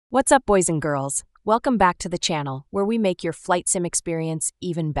What's up, boys and girls? Welcome back to the channel where we make your flight sim experience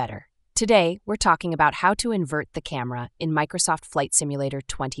even better. Today, we're talking about how to invert the camera in Microsoft Flight Simulator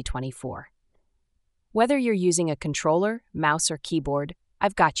 2024. Whether you're using a controller, mouse, or keyboard,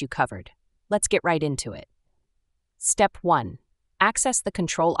 I've got you covered. Let's get right into it. Step 1. Access the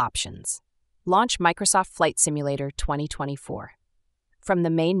control options. Launch Microsoft Flight Simulator 2024. From the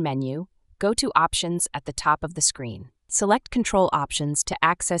main menu, go to Options at the top of the screen. Select Control Options to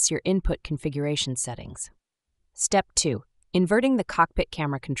access your input configuration settings. Step 2. Inverting the cockpit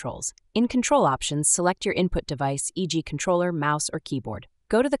camera controls. In Control Options, select your input device, e.g. controller, mouse, or keyboard.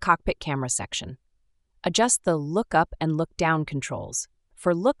 Go to the cockpit camera section. Adjust the Look Up and Look Down controls.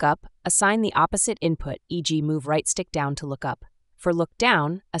 For Look Up, assign the opposite input, e.g. move right stick down to look up. For Look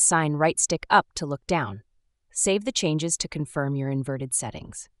Down, assign right stick up to look down. Save the changes to confirm your inverted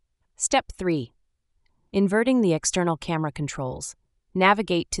settings. Step 3. Inverting the external camera controls.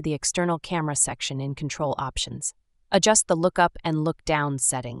 Navigate to the external camera section in Control Options. Adjust the Look Up and Look Down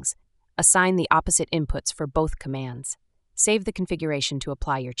settings. Assign the opposite inputs for both commands. Save the configuration to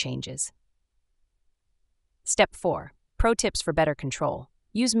apply your changes. Step 4. Pro tips for better control.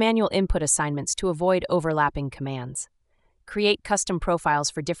 Use manual input assignments to avoid overlapping commands. Create custom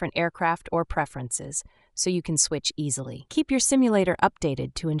profiles for different aircraft or preferences so you can switch easily. Keep your simulator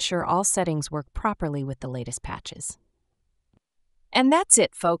updated to ensure all settings work properly with the latest patches. And that's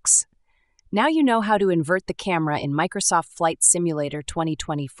it, folks. Now you know how to invert the camera in Microsoft Flight Simulator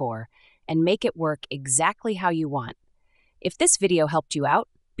 2024 and make it work exactly how you want. If this video helped you out,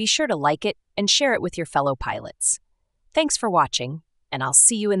 be sure to like it and share it with your fellow pilots. Thanks for watching, and I'll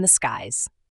see you in the skies.